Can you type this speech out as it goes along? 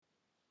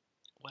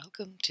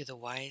Welcome to the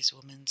Wise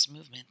Woman's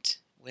Movement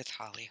with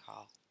Holly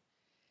Hall.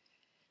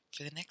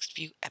 For the next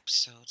few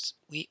episodes,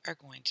 we are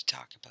going to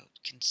talk about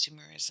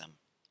consumerism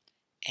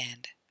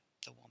and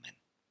the woman,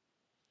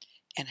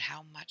 and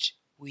how much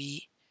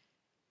we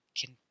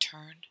can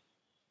turn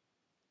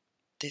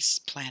this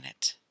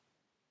planet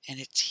and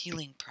its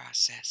healing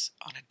process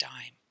on a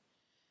dime,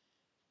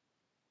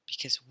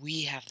 because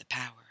we have the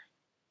power,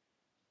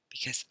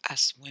 because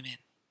us women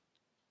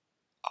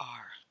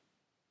are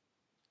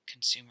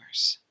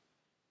consumers.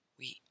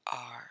 We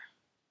are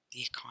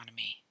the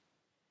economy.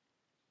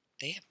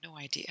 They have no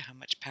idea how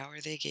much power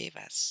they gave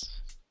us.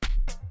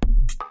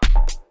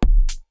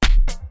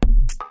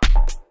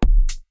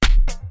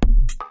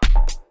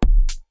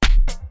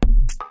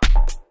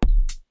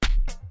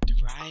 The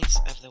rise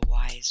of the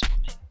wise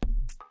woman.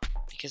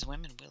 Because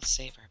women will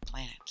save our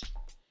planet.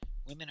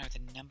 Women are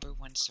the number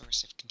one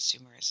source of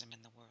consumerism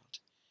in the world.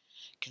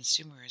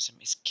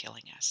 Consumerism is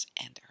killing us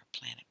and our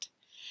planet.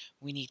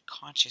 We need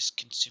conscious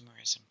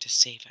consumerism to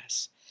save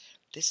us.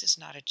 This is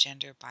not a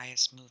gender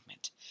bias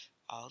movement.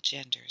 All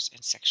genders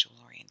and sexual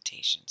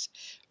orientations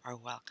are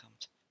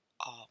welcomed.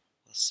 All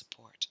will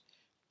support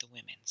the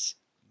women's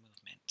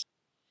movement.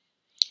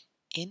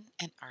 In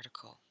an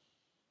article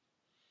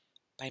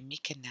by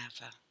Mika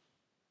Nava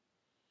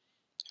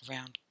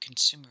around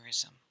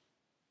consumerism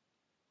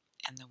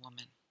and the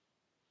woman,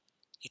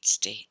 it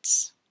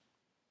states,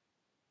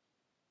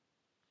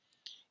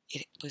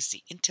 it was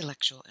the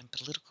intellectual and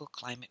political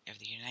climate of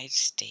the United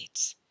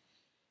States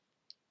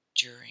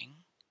during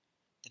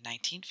the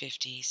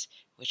 1950s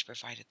which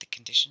provided the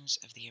conditions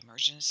of the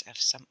emergence of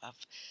some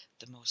of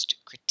the most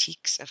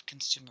critiques of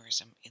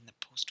consumerism in the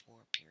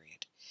post-war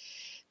period.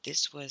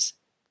 This was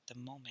the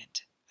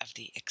moment of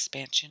the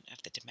expansion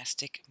of the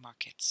domestic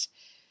markets,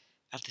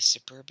 of the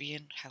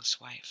suburban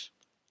housewife,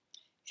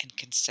 and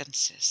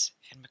consensus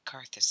and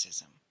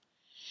McCarthyism.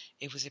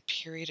 It was a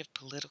period of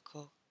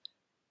political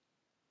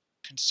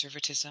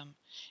conservatism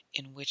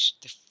in which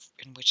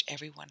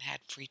everyone had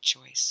free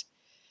choice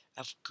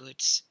of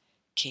goods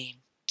came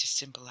to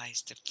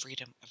symbolize the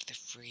freedom of the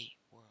free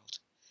world.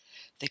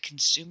 The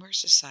consumer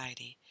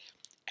society,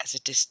 as a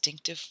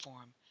distinctive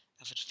form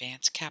of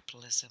advanced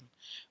capitalism,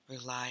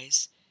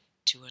 relies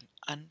to an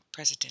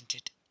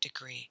unprecedented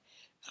degree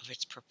of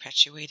its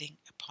perpetuating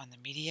upon the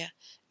media,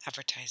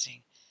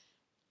 advertising,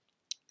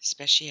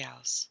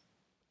 specials,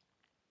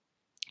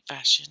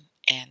 fashion,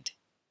 and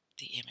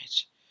the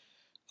image.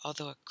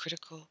 Although a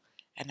critical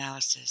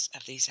analysis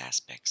of these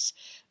aspects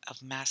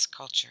of mass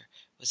culture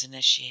was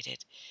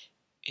initiated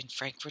in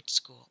Frankfurt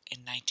School in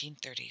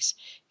 1930s,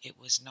 it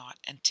was not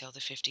until the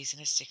 50s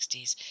and the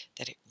 60s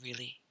that it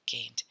really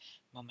gained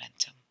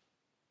momentum.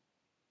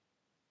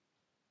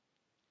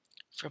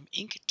 From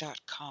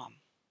Inc.com,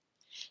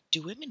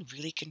 do women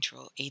really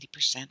control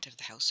 80% of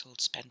the household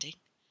spending?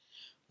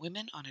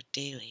 Women on a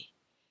daily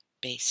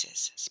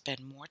basis spend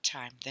more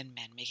time than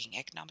men making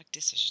economic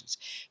decisions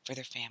for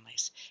their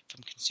families.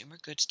 From consumer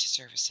goods to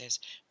services,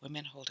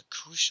 women hold a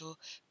crucial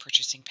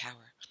purchasing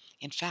power.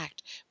 In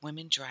fact,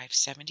 women drive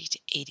 70 to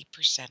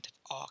 80% of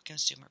all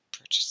consumer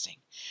purchasing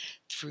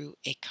through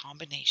a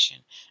combination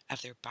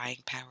of their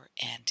buying power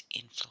and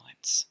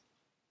influence.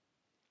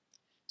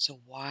 So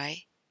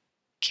why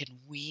can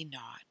we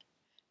not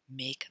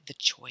make the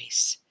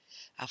choice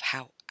of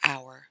how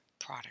our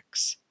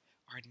products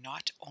are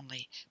not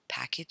only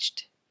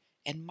packaged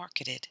and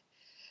marketed,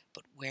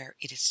 but where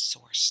it is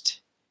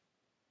sourced?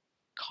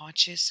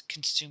 Conscious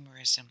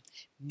consumerism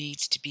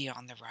needs to be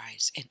on the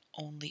rise, and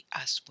only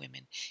us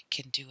women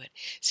can do it.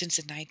 Since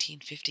the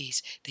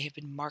 1950s, they have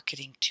been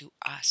marketing to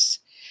us.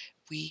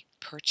 We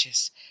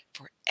purchase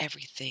for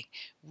everything.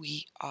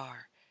 We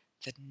are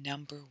the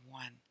number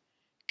one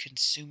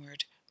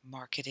consumered,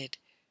 marketed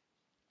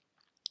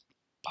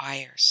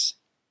buyers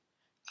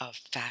of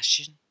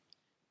fashion,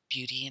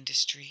 beauty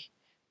industry,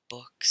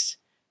 books,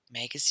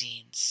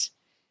 magazines,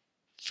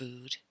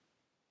 food,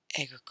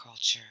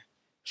 agriculture,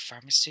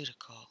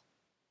 pharmaceutical,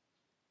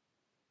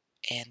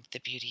 and the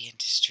beauty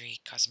industry,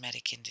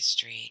 cosmetic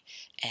industry,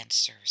 and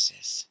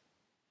services.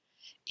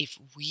 If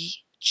we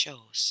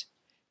chose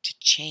to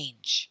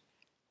change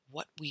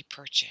what we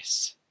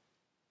purchase,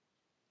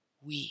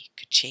 we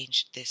could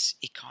change this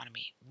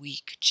economy.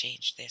 We could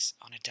change this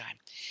on a dime.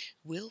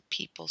 Will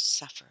people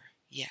suffer?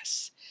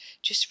 Yes.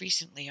 Just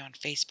recently on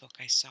Facebook,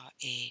 I saw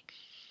a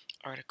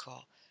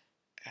article,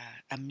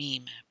 a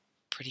meme,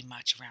 pretty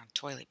much around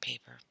toilet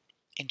paper.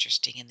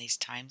 Interesting in these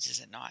times, is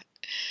it not?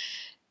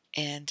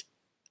 And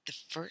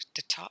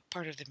the top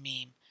part of the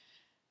meme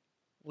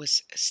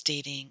was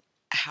stating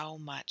how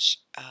much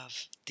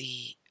of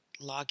the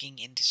logging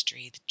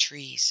industry, the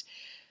trees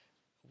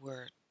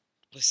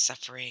was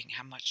suffering,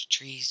 how much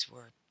trees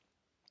were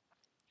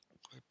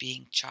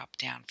being chopped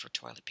down for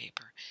toilet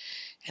paper.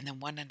 And then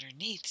one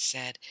underneath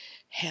said,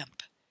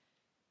 hemp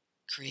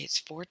creates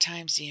 4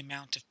 times the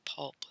amount of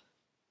pulp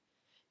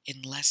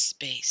in less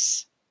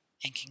space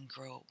and can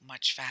grow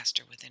much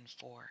faster within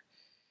 4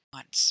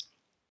 months.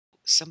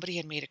 Somebody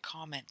had made a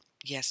comment,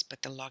 yes,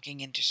 but the logging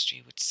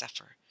industry would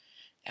suffer,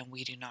 and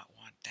we do not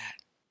want that.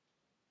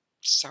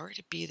 sorry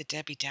to be the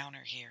Debbie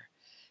Downer here,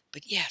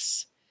 but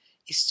yes,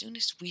 as soon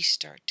as we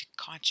start to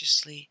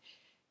consciously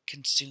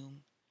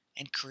consume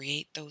and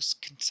create those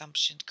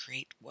consumptions,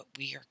 create what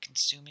we are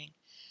consuming,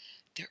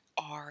 there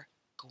are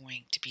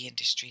going to be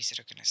industries that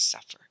are going to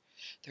suffer.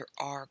 There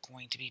are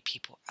going to be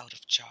people out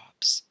of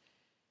jobs.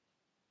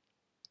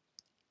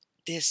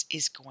 This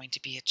is going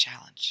to be a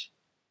challenge.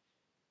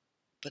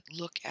 But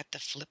look at the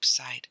flip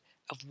side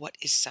of what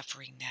is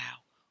suffering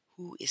now,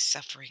 who is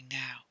suffering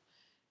now,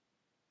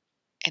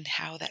 and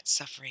how that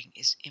suffering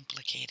is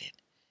implicated,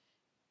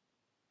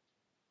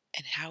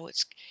 and how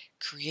it's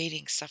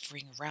creating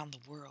suffering around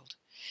the world.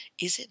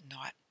 Is it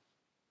not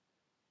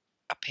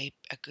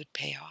a good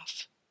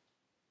payoff?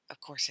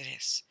 Of course it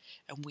is.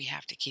 And we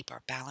have to keep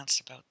our balance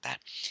about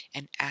that.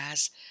 And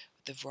as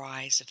the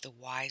rise of the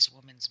wise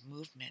woman's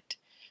movement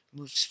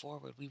moves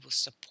forward, we will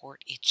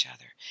support each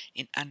other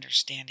in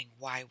understanding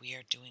why we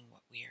are doing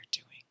what we are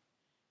doing.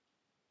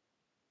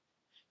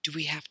 Do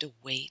we have to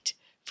wait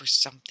for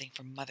something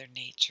from Mother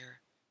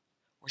Nature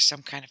or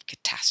some kind of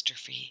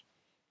catastrophe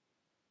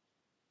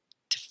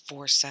to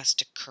force us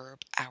to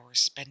curb our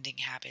spending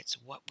habits,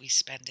 what we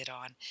spend it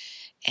on,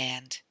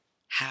 and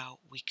how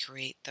we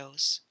create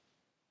those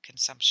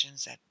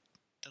consumptions, that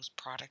those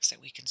products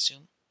that we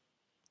consume?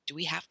 Do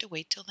we have to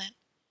wait till then?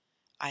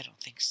 I don't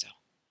think so.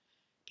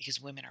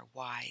 Because women are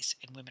wise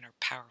and women are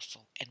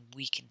powerful and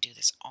we can do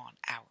this on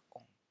our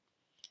own.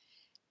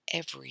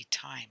 Every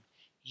time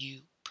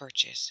you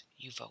purchase,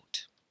 you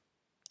vote.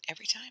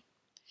 Every time.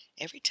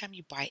 Every time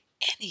you buy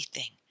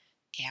anything,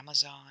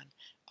 Amazon,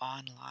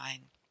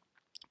 online,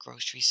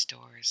 grocery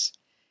stores,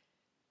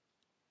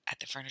 at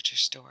the furniture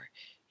store,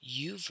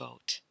 you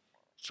vote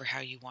for how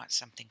you want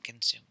something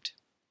consumed.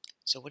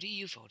 So what are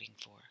you voting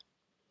for?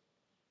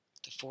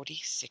 The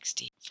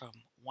 40-60 from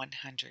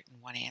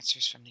 101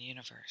 Answers from the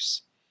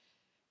Universe.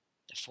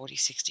 The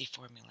 40-60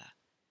 formula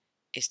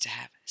is to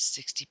have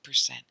 60%,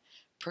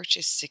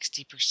 purchase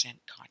 60%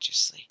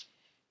 consciously.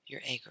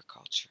 Your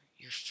agriculture,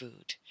 your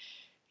food,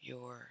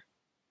 your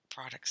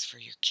products for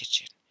your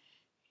kitchen,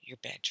 your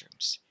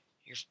bedrooms,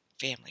 your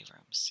family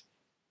rooms,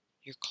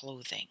 your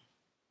clothing,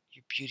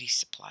 your beauty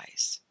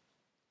supplies.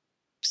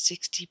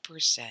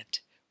 60%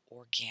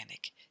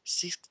 organic,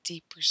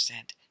 60%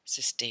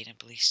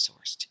 sustainably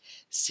sourced,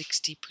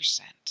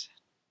 60%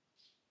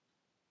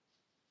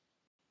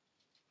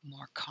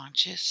 more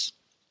conscious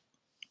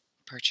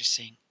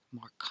purchasing,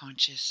 more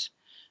conscious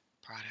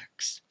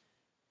products.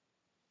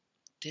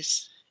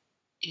 This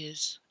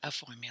is a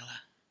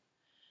formula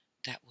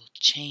that will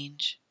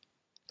change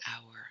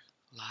our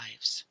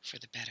lives for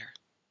the better.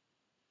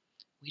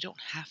 We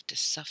don't have to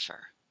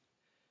suffer.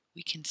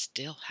 We can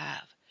still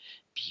have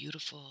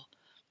beautiful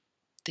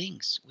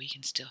things. We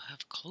can still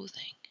have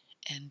clothing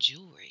and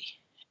jewelry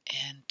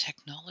and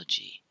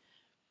technology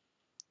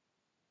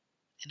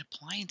and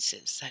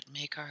appliances that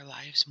make our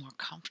lives more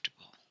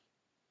comfortable.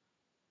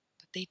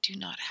 But they do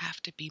not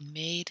have to be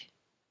made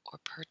or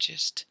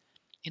purchased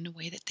in the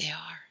way that they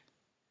are.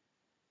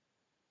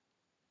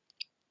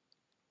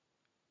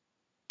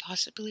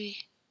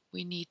 Possibly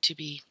we need to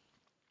be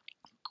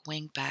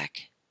going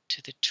back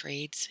to the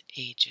trades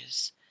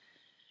ages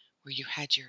where you had your